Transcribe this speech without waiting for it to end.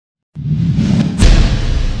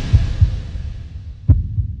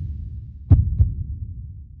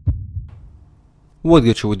What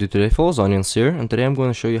good should we do today, fellas? Onions here, and today I'm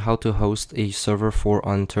going to show you how to host a server for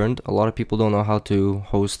Unturned. A lot of people don't know how to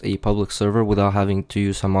host a public server without having to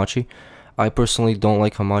use Hamachi. I personally don't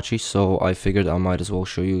like Hamachi, so I figured I might as well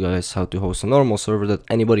show you guys how to host a normal server that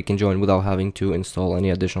anybody can join without having to install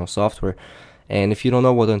any additional software. And if you don't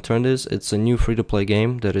know what Unturned is, it's a new free-to-play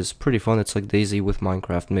game that is pretty fun. It's like DayZ with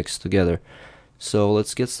Minecraft mixed together. So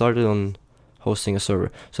let's get started on hosting a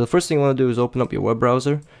server. So the first thing you want to do is open up your web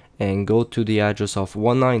browser and go to the address of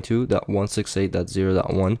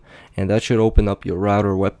 192.168.0.1, and that should open up your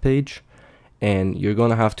router web page. And you're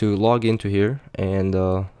gonna have to log into here and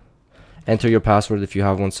enter your password if you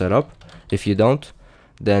have one set up. If you don't,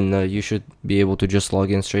 then you should be able to just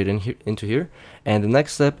log in straight into here. And the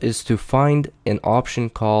next step is to find an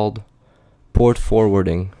option called port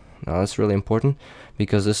forwarding. Now that's really important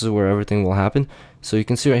because this is where everything will happen. So you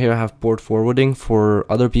can see right here I have port forwarding. For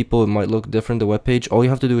other people it might look different, the web page. All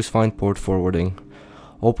you have to do is find port forwarding.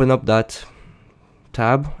 Open up that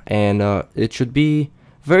tab and it should be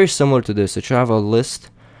very similar to this. It should have a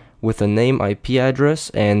list with a name, IP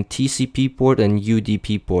address, and TCP port and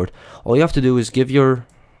UDP port. All you have to do is give your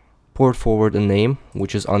port forward a name,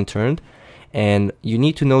 which is Unturned, and you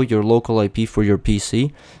need to know your local IP for your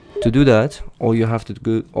PC. To do that, all you have to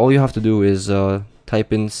do is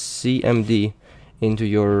type in CMD into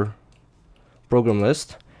your program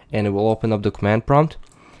list, and it will open up the command prompt.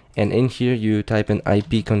 And in here, you type in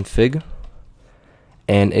ipconfig,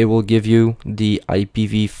 and it will give you the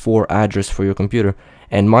IPv4 address for your computer.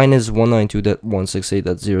 And mine is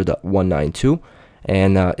 192.168.0.192.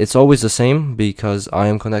 And it's always the same because I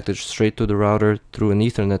am connected straight to the router through an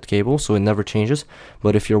Ethernet cable, so it never changes.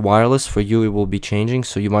 But if you're wireless, for you it will be changing,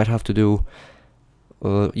 so you might have to do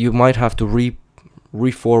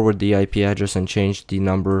re-forward the IP address and change the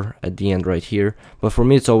number at the end right here. But for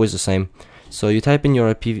me it's always the same. So you type in your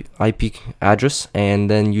IP address, and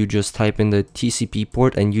then you just type in the TCP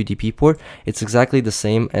port and UDP port. It's exactly the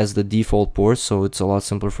same as the default port, so it's a lot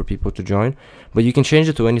simpler for people to join. But you can change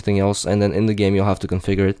it to anything else, and then in the game you'll have to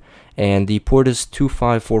configure it. And the port is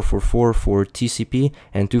 25444 for TCP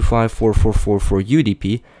and 25444 for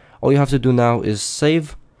UDP. All you have to do now is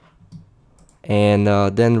save, and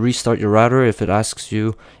then restart your router if it asks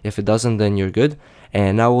you. If it doesn't, then you're good.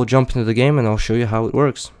 And now we'll jump into the game and I'll show you how it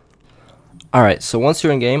works. Alright, so once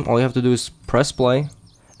you're in game, all you have to do is press play,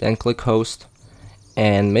 then click host,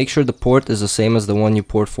 and make sure the port is the same as the one you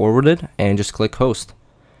port forwarded, and just click host.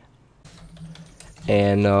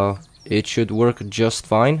 And it should work just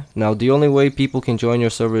fine. Now the only way people can join your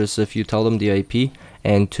server is if you tell them the IP,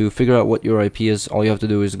 and to figure out what your IP is, all you have to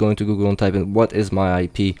do is go into Google and type in what is my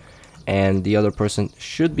IP, and the other person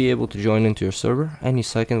should be able to join into your server. Any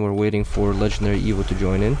second. We're waiting for Legendary Evo to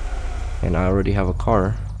join in, and I already have a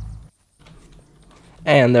car.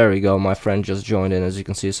 And there we go, my friend just joined in. As you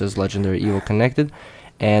can see, it says Legendary Evo connected.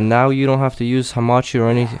 And now you don't have to use Hamachi or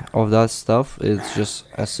any of that stuff. It's just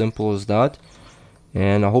as simple as that.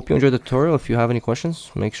 And I hope you enjoyed the tutorial. If you have any questions,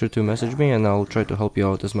 make sure to message me and I'll try to help you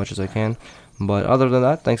out as much as I can. But other than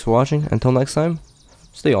that, thanks for watching. Until next time,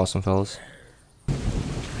 stay awesome, fellas.